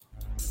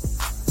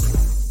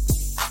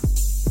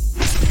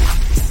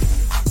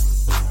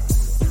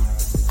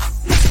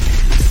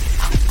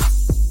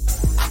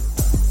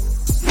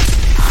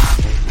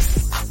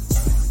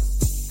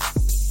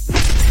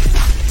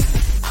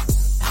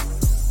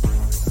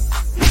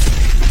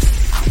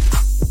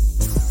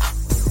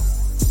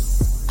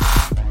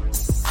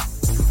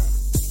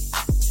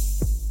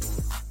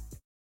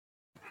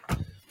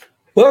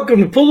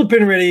Welcome to Pull the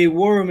Pin Ready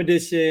War Room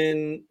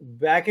Edition.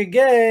 Back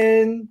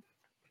again,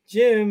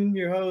 Jim,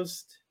 your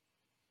host.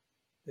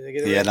 Did I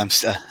get it Yeah,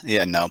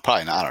 right? and no,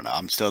 probably not. I don't know.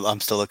 I'm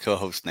still a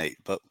co-host, Nate.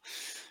 But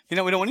we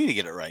don't need to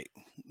get it right.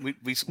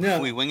 We No.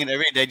 we wing it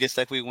every day, just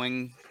like we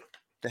wing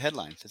the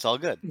headlines. It's all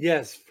good.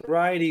 Yes,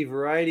 variety.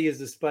 Variety is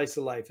the spice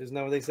of life. Isn't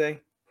that what they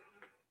say?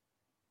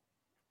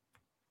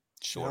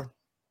 Sure. No?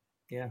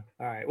 Yeah.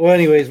 All right. Well,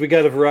 anyways, we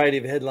got a variety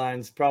of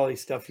headlines, probably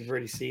stuff you've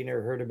already seen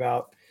or heard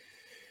about.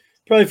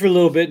 Probably for a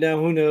little bit now,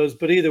 who knows?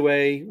 But either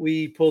way,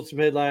 we pulled some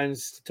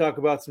headlines to talk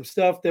about some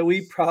stuff that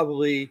we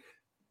probably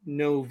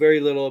know very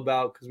little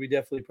about because we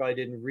definitely probably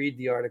didn't read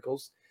the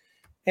articles.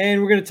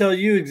 And we're going to tell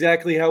you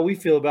exactly how we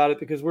feel about it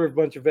because we're a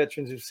bunch of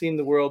veterans who've seen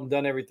the world and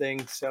done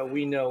everything. So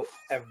we know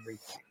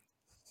everything.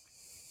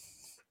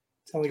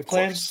 Sound like a Of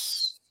plan?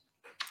 course.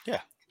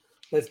 Yeah.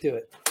 Let's do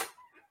it.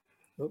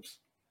 Oops.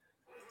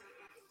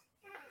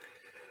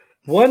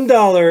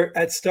 $1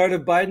 at start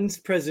of Biden's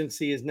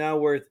presidency is now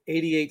worth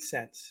 88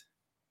 cents.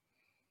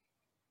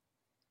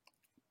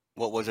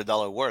 What was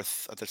 $1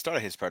 worth at the start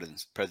of his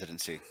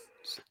presidency?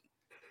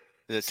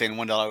 Is it saying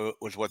 $1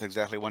 was worth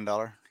exactly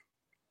 $1?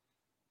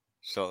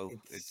 So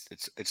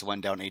it's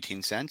went down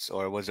 18 cents,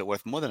 or was it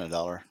worth more than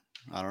 $1?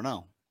 I don't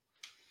know.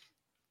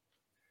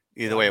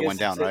 Either way, it went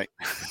down, right?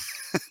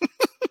 I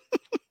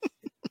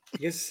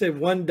guess it said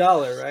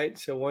 $1, right?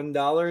 So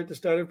 $1 at the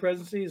start of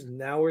presidency is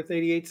now worth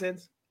 88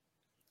 cents.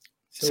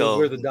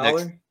 So it's worth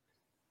 $1.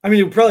 I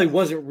mean, it probably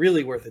wasn't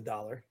really worth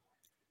 $1.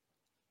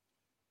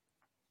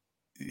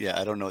 Yeah,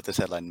 I don't know what this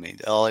headline means.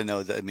 All I know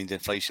is that it means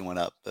inflation went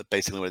up. But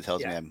basically, what it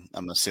tells me,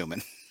 I'm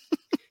assuming.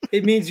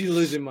 It means you're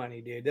losing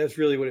money, dude. That's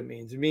really what it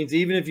means. It means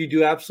even if you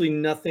do absolutely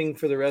nothing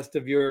for the rest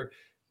of your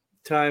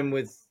time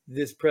with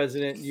this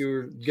president,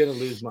 you're going to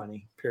lose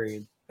money,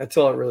 period. That's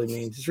all it really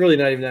means. It's really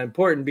not even that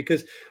important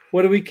because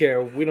what do we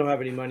care? We don't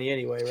have any money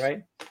anyway,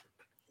 right?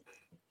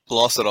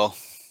 Lost it all.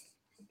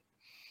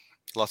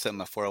 Lost it in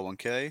my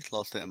 401k,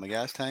 lost it in my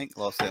gas tank,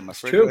 lost it in my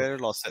refrigerator,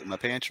 lost it in my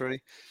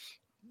pantry.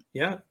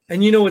 Yeah.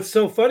 And you know what's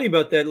so funny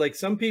about that? Like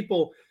some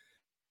people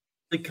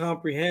really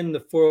comprehend the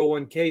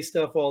 401k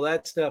stuff, all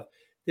that stuff.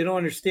 They don't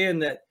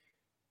understand that,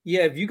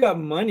 yeah, if you got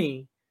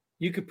money,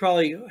 you could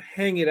probably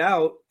hang it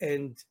out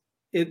and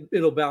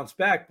it'll bounce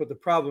back. But the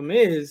problem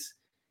is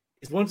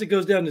once it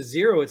goes down to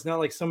zero, it's not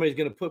like somebody's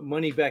going to put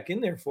money back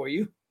in there for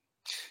you.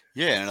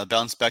 Yeah, and it'll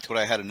bounce back to what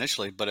I had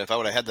initially. But if I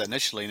would have had that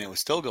initially and it was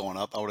still going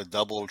up, I would have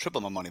doubled or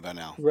tripled my money by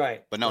now.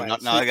 Right. But no,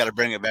 now I got to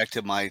bring it back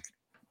to my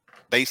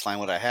baseline,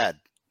 what I had.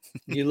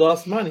 You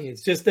lost money.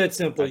 It's just that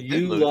simple. I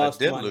did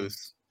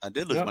lose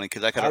money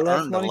because I could have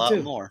earned a lot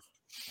more.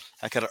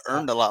 I could have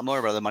earned a lot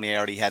more by the money I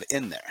already had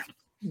in there.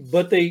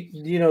 But they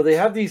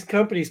have these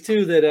companies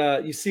too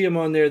that you see them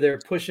on there. They're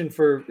pushing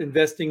for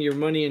investing your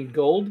money in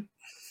gold.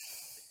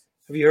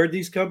 Have you heard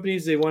these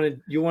companies? You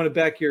want to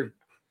back your,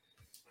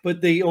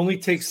 but they only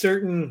take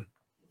certain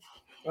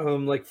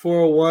like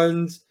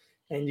 401s,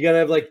 and you got to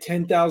have like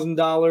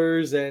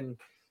 $10,000.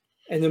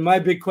 And then my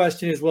big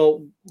question is,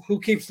 well, who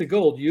keeps the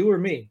gold, you or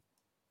me?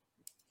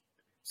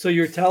 So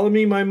you're telling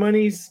me my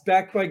money's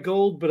backed by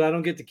gold, but I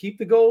don't get to keep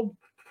the gold?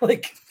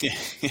 Like,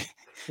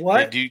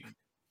 what? Do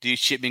you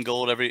ship me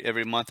gold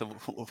every month of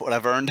what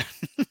I've earned?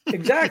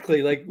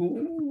 Exactly. Like,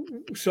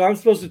 so I'm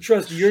supposed to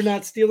trust you're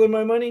not stealing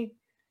my money?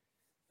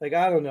 Like,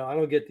 I don't know. I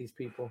don't get these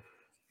people.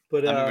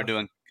 But I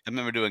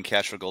remember doing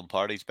cash for gold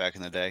parties back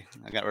in the day.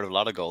 I got rid of a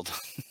lot of gold.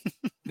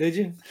 Did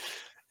you?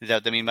 Is that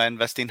what they mean by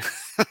investing?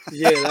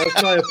 Yeah, that was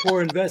probably a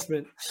poor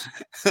investment.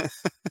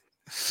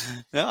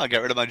 No, I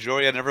got rid of my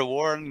jewelry I never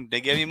wore, and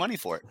they gave me money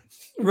for it.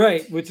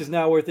 Right, which is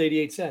now worth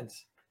 88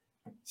 cents.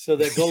 So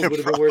that gold would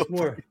have been worth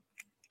more.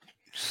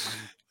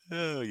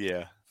 Oh,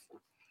 yeah.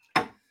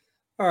 All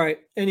right.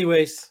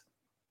 Anyways,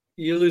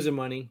 you're losing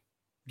money.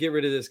 Get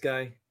rid of this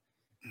guy.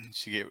 You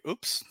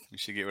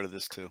should get rid of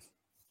this too.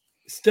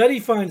 Study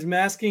finds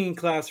masking in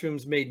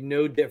classrooms made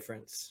no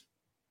difference.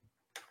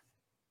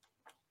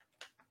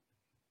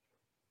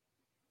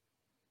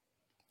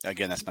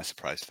 Again, that's my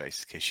surprised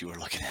face in case you were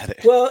looking at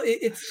it. Well,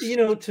 it's,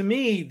 to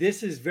me,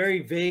 this is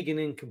very vague and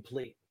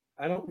incomplete.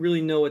 I don't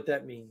really know what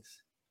that means.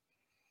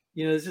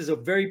 This is a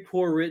very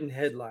poor written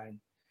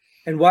headline.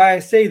 And why I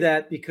say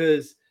that,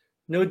 because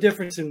no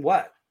difference in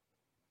what?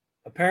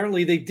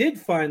 Apparently, they did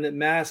find that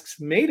masks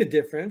made a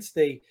difference.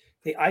 They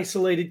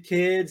isolated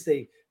kids.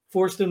 They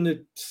forced them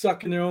to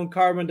suck in their own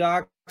carbon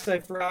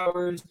dioxide for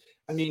hours.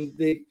 I mean,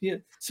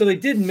 so they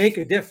did make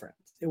a difference.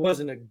 It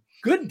wasn't a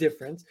good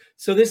difference.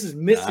 So this is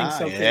missing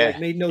something that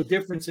made no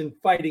difference in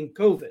fighting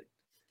COVID.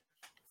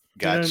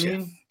 Gotcha. You know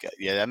what I mean?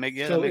 Yeah, that makes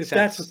sense. If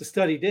that's what the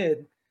study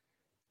did,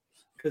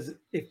 because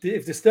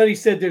if the study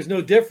said there's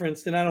no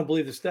difference, then I don't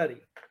believe the study,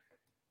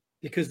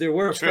 because there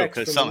were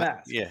effects from the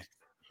mask. Yeah,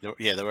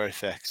 there were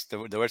effects.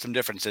 There were some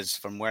differences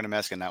from wearing a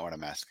mask and not wearing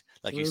a mask.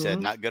 Like you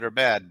said, not good or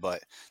bad,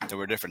 but there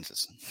were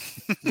differences.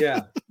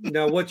 Yeah.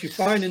 Now, what you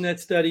find in that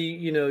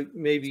study,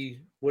 maybe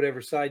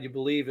whatever side you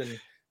believe in,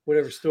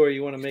 whatever story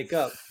you want to make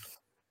up.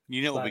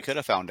 What we could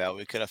have found out?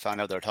 We could have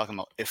found out they were talking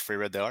about if we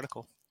read the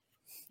article.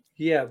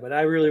 Yeah, but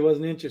I really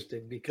wasn't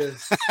interested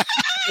because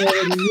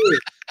already knew.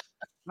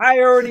 I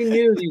already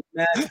knew these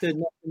masks did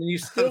nothing. And you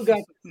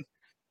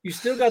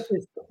still got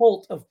this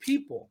cult of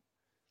people.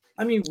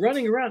 I mean,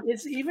 running around.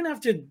 It's even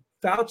after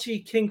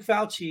King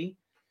Fauci,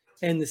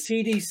 and the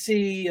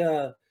CDC,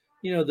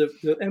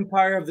 the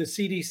empire of the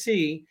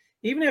CDC,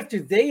 even after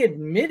they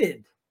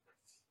admitted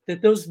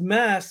that those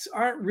masks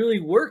aren't really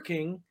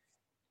working,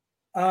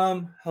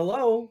 they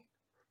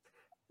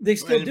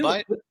still do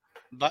it.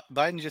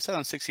 Biden just said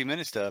on 60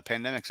 Minutes the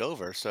pandemic's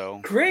over. So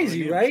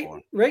crazy, right?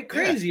 Right?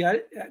 Crazy. Yeah.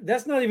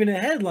 That's not even a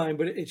headline,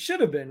 but it should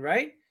have been,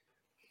 right?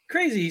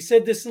 Crazy. He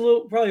said this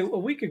probably a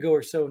week ago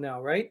or so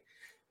now, right?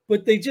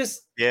 But they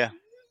just, I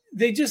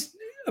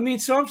mean,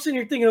 so I'm sitting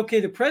here thinking, okay,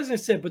 the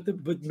president said, but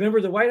remember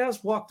the White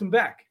House walked him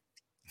back.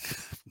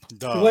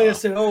 The White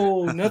House said,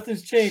 oh,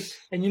 nothing's changed.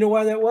 And you know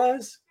why that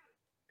was?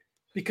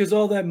 Because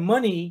all that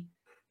money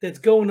that's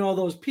going to all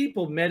those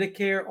people,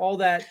 Medicare, all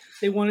that,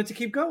 they wanted to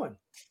keep going.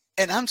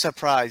 And I'm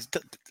surprised.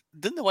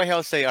 Didn't the White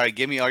House say, all right,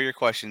 give me all your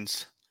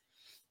questions?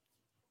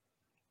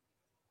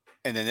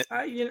 And then,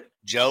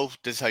 Joe,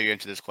 this is how you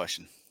answer this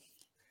question.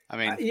 I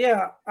mean,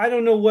 I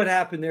don't know what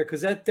happened there,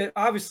 because that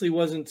obviously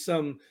wasn't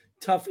some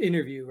tough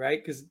interview,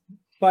 right? Because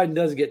Biden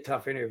doesn't get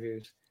tough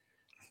interviews.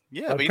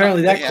 Yeah, but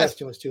apparently that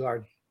question was too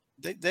hard.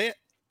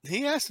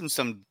 He asked them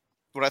some,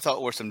 what I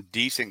thought were some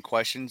decent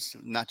questions,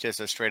 not just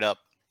a straight up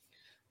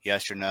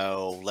yes or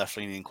no, left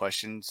leaning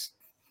questions.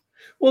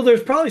 Well,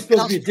 there's probably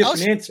supposed to be a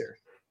different answer.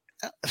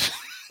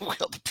 Well,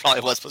 there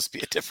probably was supposed to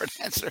be a different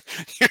answer.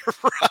 You're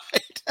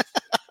right.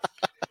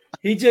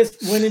 He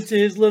just went into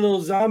his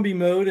little zombie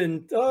mode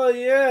and, oh,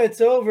 yeah,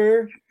 it's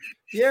over.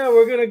 Yeah,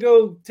 we're going to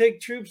go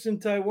take troops in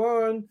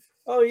Taiwan.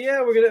 Oh,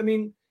 yeah, we're going to, I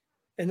mean,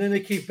 and then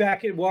they keep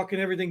walking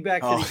everything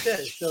back that he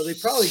says. So they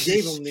probably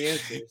gave him the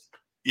answers.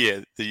 Yeah,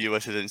 the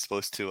U.S. isn't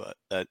supposed to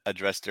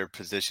address their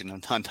position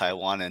on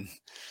Taiwan. And,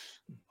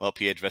 well,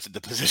 he addressed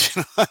the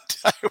position on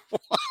Taiwan.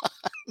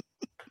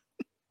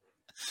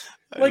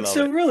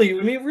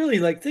 Really,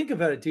 like, think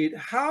about it, dude.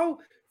 How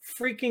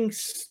freaking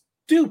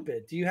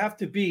stupid do you have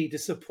to be to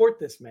support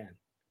this man?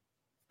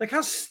 Like,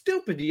 how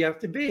stupid do you have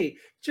to be?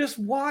 Just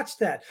watch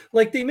that.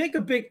 Like, they make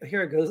a big,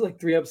 here it goes, like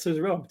 3 episodes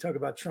in a row, I'm talking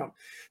about Trump.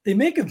 They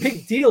make a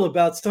big deal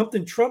about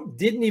something Trump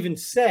didn't even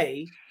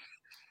say,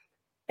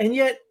 and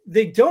yet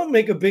they don't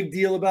make a big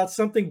deal about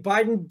something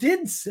Biden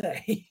did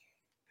say.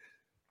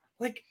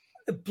 Like,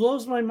 it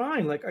blows my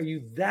mind. Like, are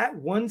you that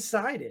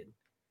one-sided?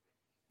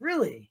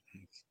 Really?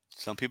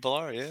 Some people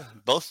are, yeah.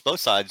 Both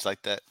sides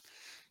like that.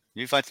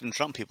 You find some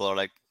Trump people are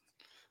like,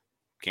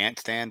 can't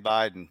stand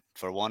Biden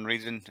for one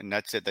reason, and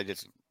that's it. They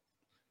just,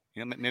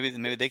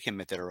 maybe they can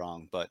admit they're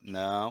wrong, but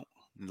no,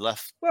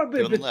 left.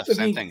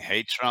 Same thing.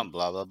 Hate Trump,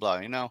 blah blah blah.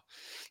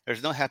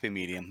 There's no happy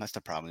medium. That's the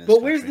problem.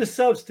 But where's the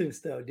substance,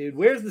 though, dude?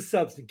 Where's the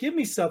substance? Give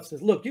me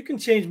substance. Look, you can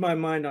change my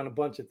mind on a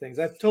bunch of things.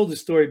 I've told the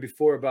story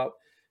before about,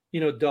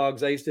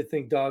 dogs. I used to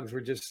think dogs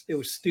were it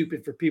was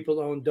stupid for people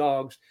to own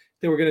dogs.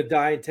 They were going to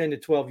die in 10 to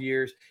 12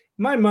 years.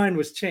 My mind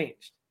was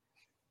changed.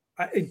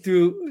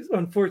 Through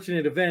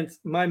unfortunate events,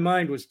 my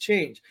mind was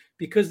changed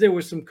because there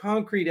was some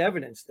concrete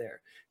evidence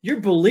there. Your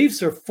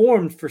beliefs are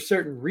formed for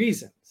certain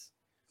reasons,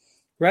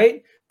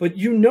 right? But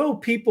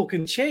people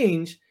can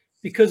change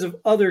because of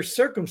other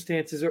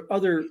circumstances or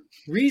other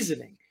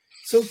reasoning.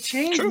 So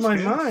change my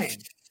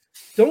mind.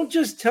 Don't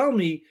just tell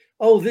me,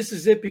 oh, this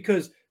is it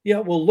because, yeah,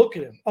 well, look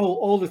at him. Oh,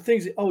 all the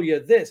things. Oh, yeah,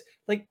 this.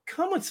 Like,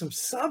 come with some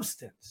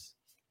substance.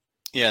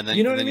 Yeah, and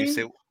then you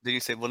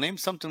say, well, name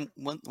something,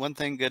 one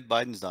thing good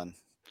Biden's done.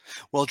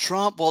 Well,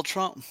 Trump.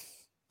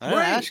 I didn't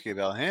ask you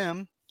about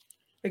him.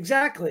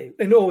 Exactly.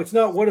 And no, it's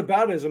not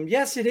whataboutism.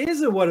 Yes, it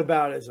is a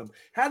whataboutism.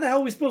 How the hell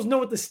are we supposed to know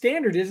what the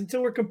standard is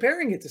until we're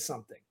comparing it to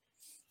something?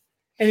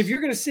 And if you're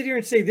going to sit here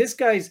and say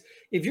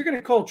if you're going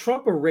to call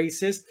Trump a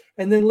racist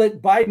and then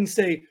let Biden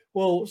say,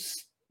 well,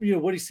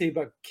 what do you say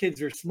about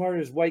kids are smart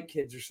as white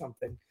kids or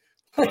something?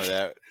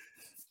 Like,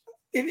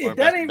 if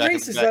that ain't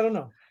racist, I don't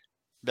know.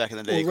 Back in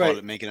the day, called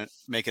it making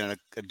it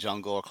a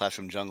jungle, a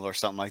classroom jungle, or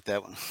something like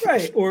that.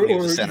 Right, or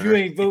if you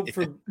ain't vote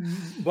for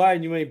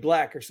Biden, you ain't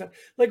black, or something.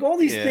 Like all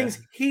these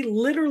things he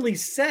literally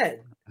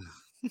said,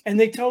 and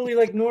they totally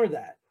ignore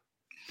that.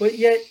 But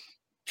yet,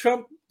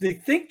 they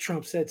think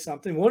Trump said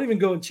something, won't even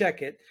go and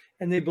check it,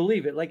 and they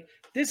believe it. Like,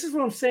 this is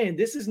what I'm saying.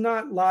 This is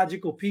not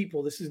logical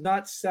people. This is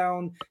not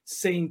sound,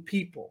 sane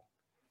people.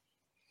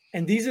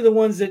 And these are the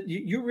ones that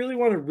you really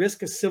want to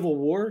risk a civil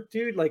war,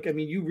 dude? Like, I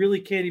mean, you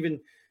really can't even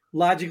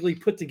logically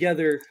put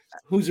together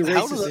who's a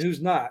racist and who's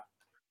not.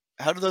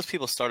 How do those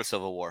people start a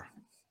civil war?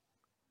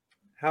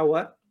 How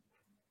what?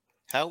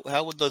 How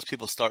would those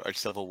people start a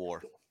civil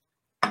war?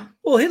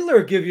 Well, Hitler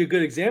will give you a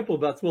good example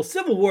about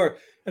civil war.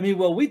 I mean,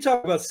 we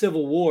talk about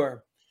civil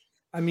war.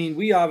 I mean,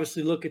 we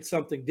obviously look at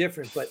something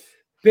different, but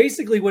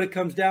basically what it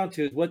comes down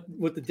to is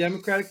what the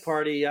Democratic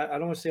Party, I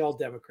don't want to say all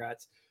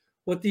Democrats,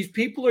 what these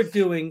people are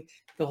doing,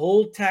 the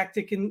whole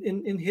tactic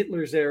in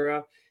Hitler's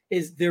era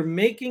is they're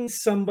making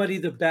somebody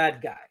the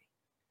bad guy.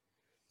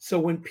 So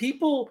when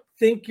people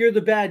think you're the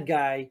bad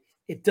guy,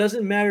 it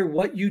doesn't matter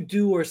what you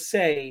do or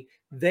say,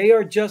 they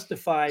are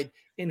justified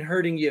in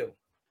hurting you.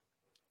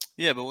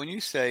 Yeah, but when you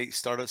say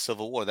start a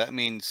civil war, that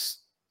means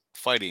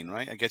fighting,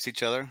 right? Against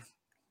each other?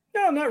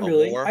 No, not A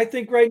really. war? I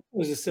think right now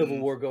there's a civil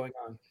Mm. war going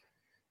on.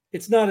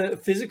 It's not a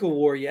physical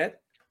war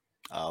yet.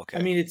 Oh, I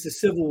okay. mean, it's a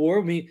civil war.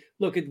 I mean,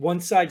 look at one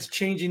side's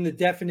changing the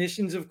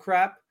definitions of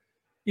crap.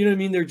 You know what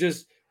I mean?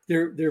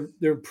 They're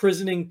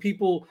imprisoning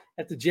people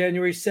at the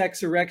January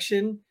 6th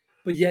erection,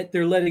 but yet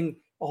they're letting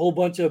a whole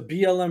bunch of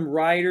BLM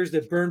rioters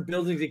that burn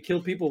buildings and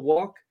kill people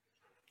walk.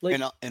 Like,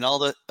 And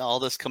all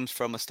this comes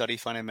from a study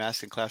finding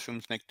masks in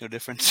classrooms make no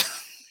difference.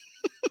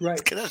 right.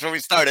 That's where we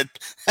started.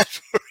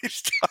 That's where we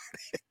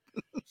started.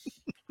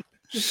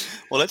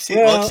 Well, let's see.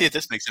 Well, let's see Well, if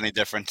this makes any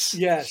difference.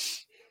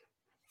 yes.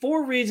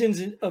 4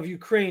 regions of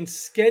Ukraine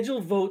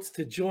schedule votes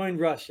to join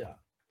Russia.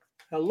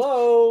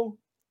 Hello.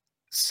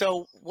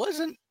 So,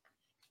 wasn't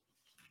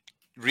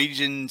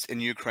regions in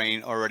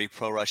Ukraine already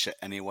pro-Russia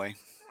anyway?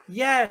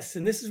 Yes,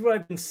 and this is what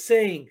I've been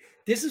saying.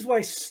 This is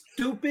why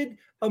stupid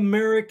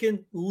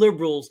American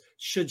liberals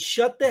should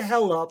shut the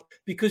hell up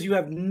because you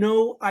have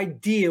no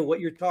idea what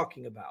you're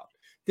talking about.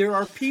 There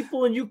are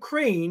people in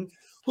Ukraine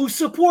who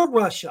support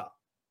Russia.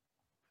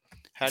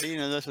 How do you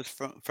know this was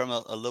from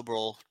a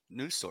liberal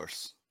news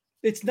source?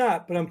 It's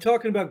not, but I'm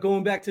talking about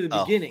going back to the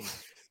Oh, beginning.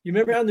 You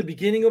remember how in the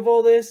beginning of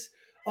all this?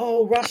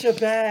 Oh, Russia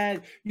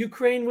bad.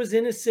 Ukraine was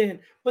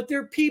innocent. But there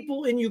are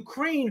people in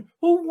Ukraine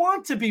who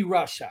want to be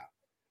Russia.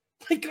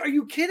 Like, are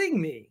you kidding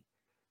me?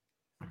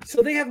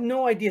 So they have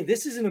no idea.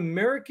 This is an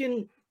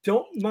American,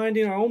 don't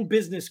minding our own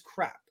business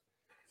crap.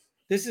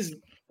 This is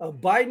a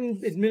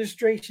Biden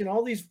administration,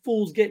 all these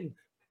fools getting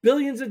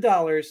billions of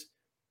dollars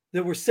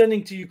that we're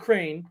sending to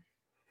Ukraine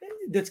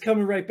that's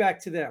coming right back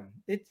to them.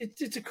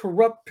 It's a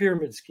corrupt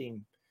pyramid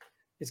scheme.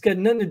 It's got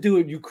nothing to do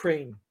with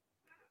Ukraine.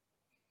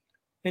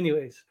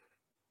 Anyways.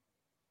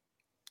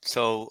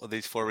 so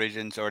these 4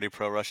 regions already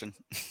pro-Russian?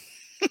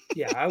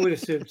 Yeah, I would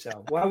assume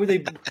so. Why would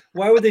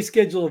they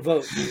schedule a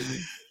vote,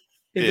 dude?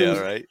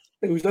 If Right.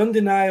 it was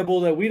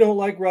undeniable that we don't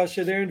like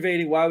Russia, they're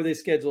invading, why would they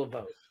schedule a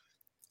vote?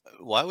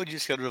 Why would you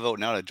schedule a vote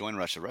now to join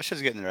Russia?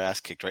 Russia's getting their ass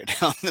kicked right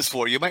now in this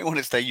war. You might want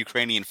to stay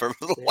Ukrainian for a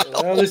little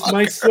while. Well, this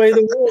might sway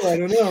the war. I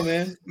don't know,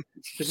 man.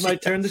 This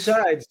might turn the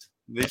tides.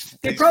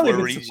 They've probably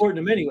been supporting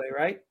him anyway,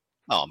 right?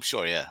 Oh, I'm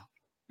sure, yeah.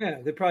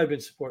 Yeah, they've probably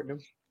been supporting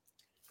him.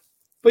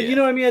 But you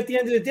know, I mean, at the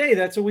end of the day,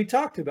 that's what we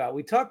talked about.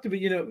 We talked about,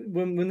 you know,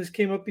 when this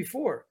came up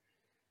before.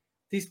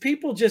 These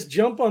people just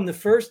jump on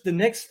the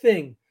next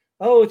thing.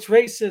 Oh, it's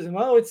racism.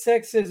 Oh, it's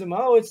sexism.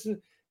 Oh,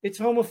 it's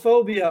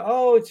homophobia.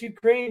 Oh, it's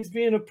Ukraine's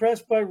being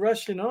oppressed by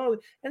Russia. Oh,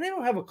 and they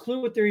don't have a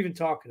clue what they're even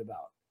talking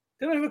about.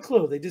 They don't have a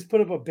clue. They just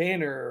put up a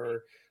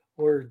banner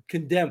or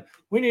condemn.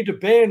 We need to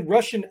ban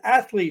Russian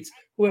athletes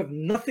who have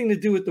nothing to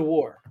do with the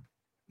war.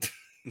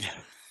 Yeah.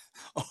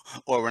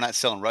 Or we're not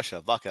selling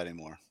Russia vodka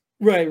anymore.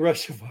 Right,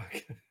 Russia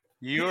vodka.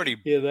 You already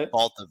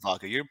bought the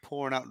vodka. You're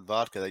pouring out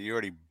vodka that you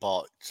already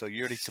bought, so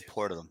you already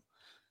supported them.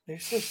 They're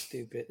so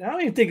stupid. I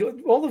don't even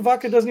think all the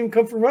vodka doesn't even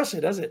come from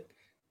Russia, does it?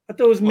 I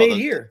thought it was made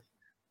here.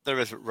 There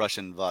is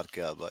Russian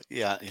vodka, but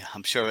yeah,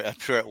 I'm sure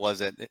it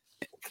wasn't.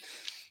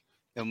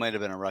 It might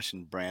have been a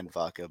Russian brand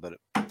vodka, but it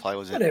probably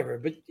wasn't. Whatever,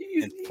 but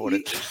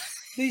imported.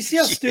 You see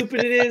how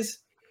stupid it is?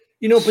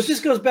 You know, but this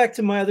goes back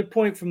to my other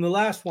point from the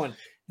last one.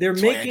 They're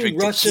making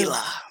Russia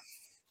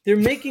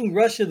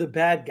the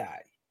bad guy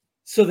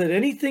so that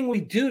anything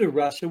we do to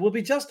Russia will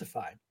be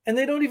justified. And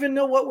they don't even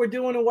know what we're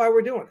doing and why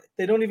we're doing it.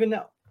 They don't even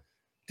know.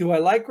 Do I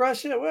like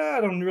Russia? Well, I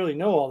don't really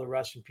know all the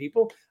Russian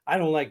people. I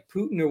don't like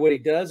Putin or what he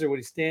does or what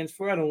he stands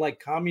for. I don't like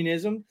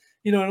communism.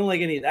 You know, I don't like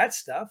any of that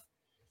stuff.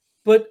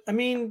 But I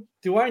mean,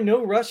 do I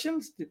know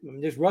Russians? I mean,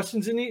 there's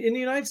Russians in the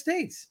United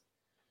States.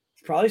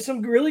 Probably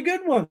some really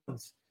good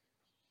ones.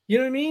 You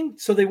know what I mean?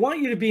 So they want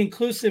you to be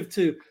inclusive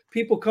to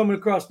people coming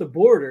across the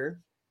border,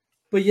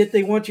 but yet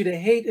they want you to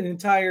hate an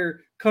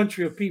entire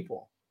country of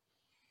people.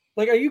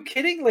 Like, are you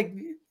kidding? Like,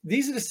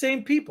 these are the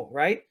same people,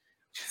 right?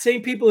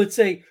 Same people that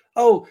say,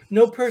 oh,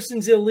 no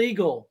person's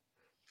illegal,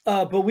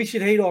 but we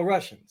should hate all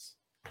Russians.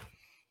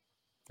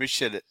 We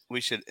should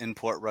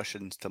import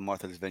Russians to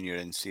Martha's Vineyard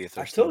and see if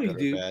they're still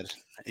good or bad.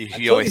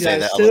 You always say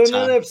that all the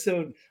time.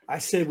 Episode, I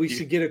said we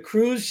should get a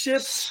cruise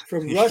ship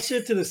from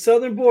Russia to the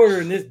southern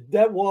border, and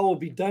that wall will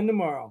be done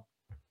tomorrow.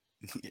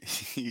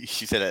 You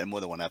said that in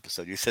more than one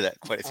episode. You said that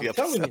quite a few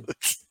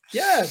episodes.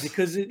 Yeah,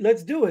 because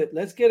let's do it.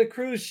 Let's get a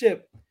cruise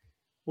ship.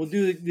 We'll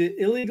do the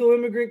illegal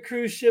immigrant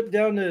cruise ship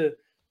down to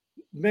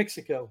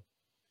Mexico.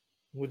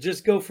 We'll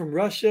just go from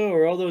Russia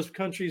or all those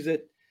countries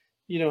that,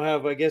 you know,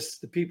 have, I guess,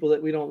 the people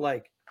that we don't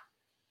like.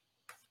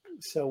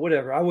 So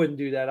whatever. I wouldn't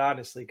do that,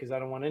 honestly, because I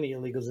don't want any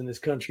illegals in this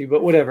country,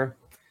 but whatever.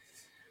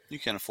 You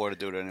can't afford to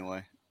do it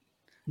anyway.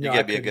 You No,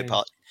 gotta be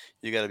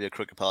you gotta be a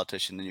crooked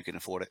politician, then you can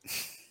afford it.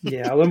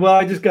 Yeah, well,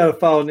 I just gotta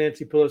follow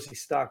Nancy Pelosi's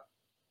stock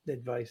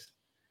advice.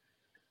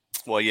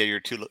 Well, yeah,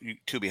 you're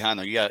too behind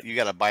though. You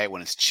gotta buy it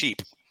when it's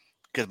cheap,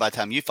 because by the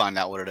time you find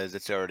out what it is,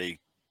 it's already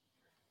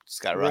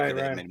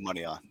skyrocketed. Right. Made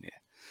money on. Yeah,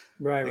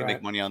 right. We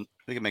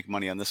can make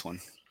money on this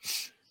one.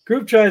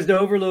 Group tries to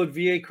overload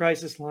VA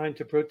crisis line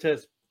to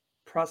protest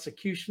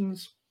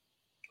prosecutions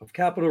of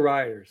Capitol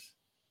rioters.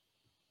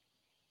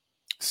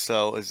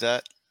 So is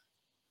that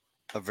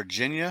a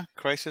Virginia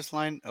crisis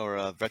line or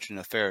a Veteran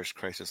Affairs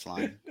crisis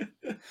line?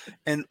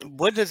 And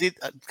what does it?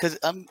 Because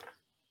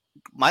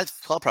my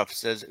thought process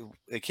says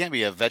it can't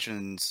be a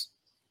Veterans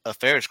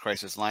Affairs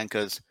crisis line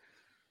because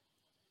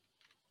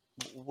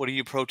what are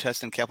you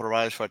protesting Capitol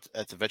rioters for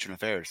at the Veteran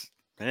Affairs?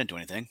 They didn't do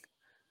anything.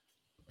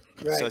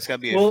 Right. So it's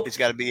got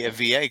to be a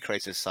VA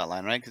crisis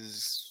hotline, right?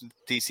 Because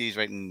DC is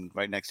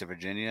right next to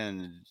Virginia,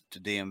 and the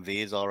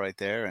DMV is all right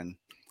there. And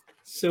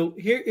so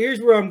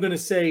here's where I'm going to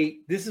say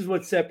this is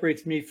what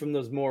separates me from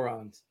those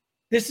morons.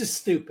 This is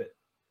stupid.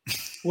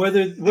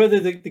 Whether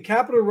the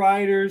Capitol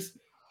rioters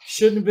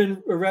shouldn't have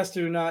been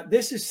arrested or not,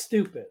 this is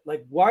stupid.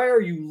 Like, why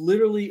are you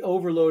literally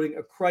overloading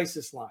a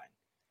crisis line?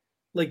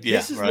 Like,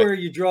 this is where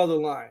you draw the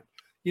line.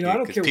 You know, I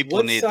don't care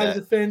what side of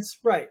the fence,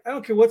 right? I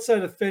don't care what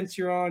side of the fence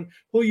you're on,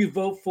 who you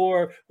vote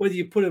for, whether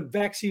you put a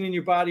vaccine in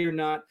your body or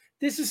not.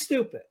 This is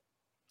stupid.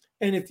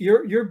 And if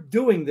you're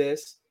doing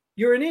this,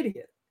 you're an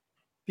idiot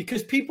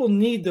because people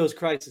need those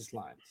crisis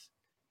lines.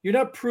 You're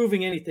not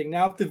proving anything.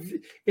 Now,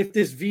 if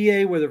this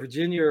VA, whether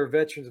Virginia or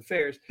Veterans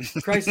Affairs,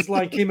 crisis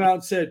line came out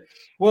and said,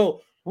 well,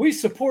 we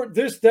support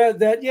this,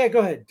 that, yeah, go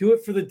ahead. Do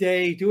it for the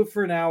day, do it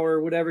for an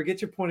hour, whatever. Get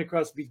your point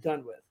across, be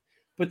done with.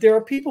 But there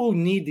are people who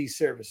need these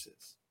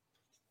services.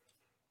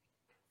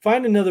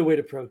 Find another way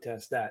to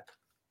protest that.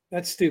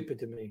 That's stupid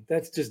to me.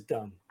 That's just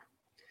dumb.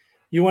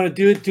 You want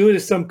to do it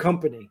as some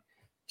company.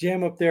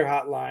 Jam up their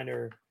hotline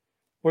or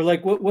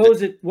like what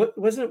was it? What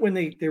wasn't it when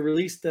they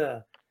released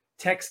the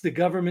text the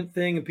government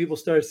thing and people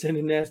started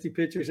sending nasty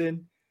pictures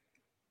in?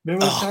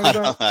 Remember what I'm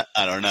talking about?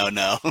 I don't know,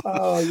 no.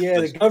 Oh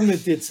yeah, the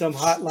government did some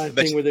hotline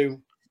thing where they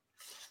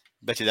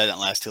bet you that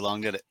didn't last too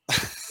long, did it?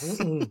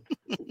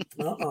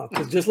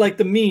 Because just like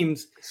the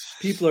memes,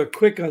 people are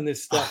quick on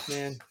this stuff,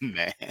 man.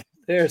 Man.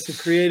 There are some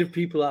creative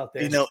people out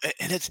there. You know,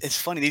 and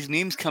it's funny. These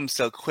memes come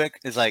so quick.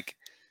 It's like,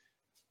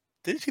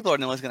 these people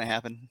know what's going to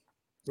happen.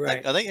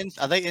 Right. Like,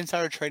 are they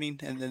insider trading?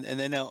 And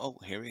they know, oh,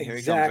 here he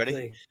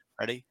comes.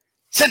 Ready?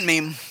 Send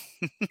meme.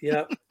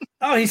 Yep.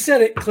 Oh, he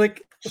said it.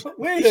 Click.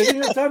 Wait, I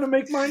didn't have time to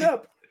make mine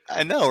up.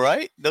 I know,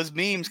 right? Those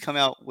memes come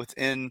out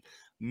within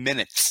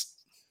minutes.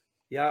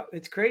 Yeah,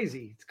 it's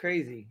crazy. It's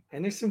crazy.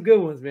 And there's some good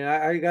ones, man.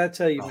 I got to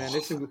tell you, man.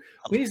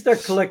 We need to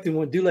start collecting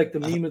one. Do like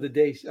the meme of the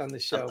day on the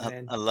show,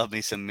 man. I love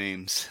me some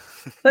memes.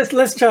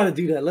 Let's try to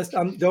do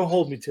that. Don't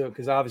hold me to it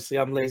because obviously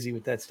I'm lazy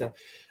with that stuff.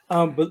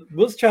 But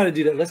let's try to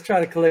do that. Let's try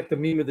to collect the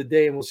meme of the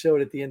day and we'll show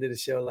it at the end of the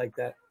show like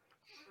that.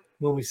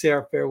 When we say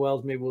our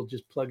farewells, maybe we'll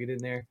just plug it in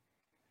there.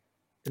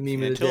 The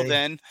meme of the day. Until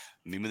then,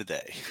 meme of the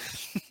day.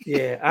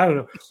 Yeah, I don't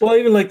know. Well,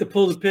 even like to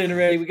pull the pin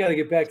already, we got to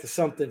get back to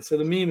something. So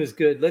the meme is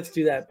good. Let's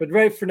do that. But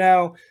right for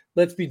now,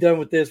 let's be done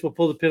with this. We'll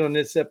pull the pin on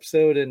this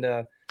episode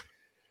and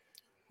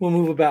we'll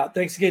move about.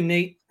 Thanks again,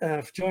 Nate,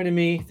 for joining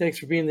me. Thanks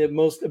for being the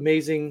most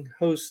amazing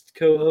host,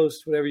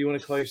 co-host, whatever you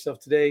want to call yourself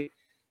today.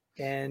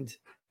 And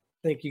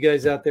thank you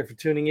guys out there for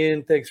tuning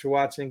in. Thanks for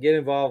watching. Get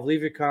involved.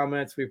 Leave your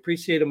comments. We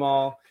appreciate them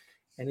all.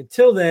 And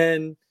until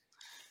then,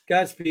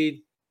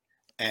 Godspeed.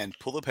 And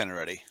pull the pin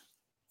already.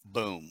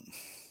 Boom.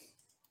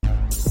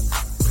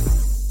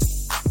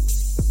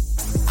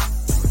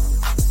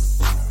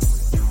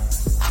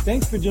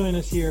 Thanks for joining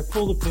us here.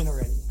 Pull the pin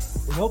already.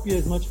 We hope you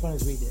had as much fun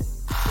as we did.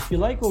 If you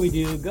like what we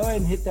do, go ahead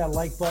and hit that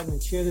like button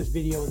and share this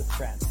video with a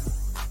friend.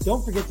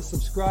 Don't forget to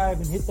subscribe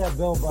and hit that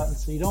bell button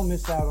so you don't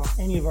miss out on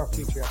any of our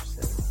future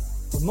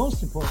episodes. But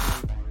most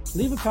importantly,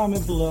 leave a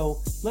comment below.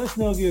 Let us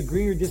know if you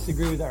agree or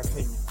disagree with our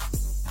opinion.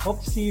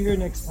 Hope to see you here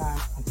next time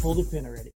on Pull the Pin Already.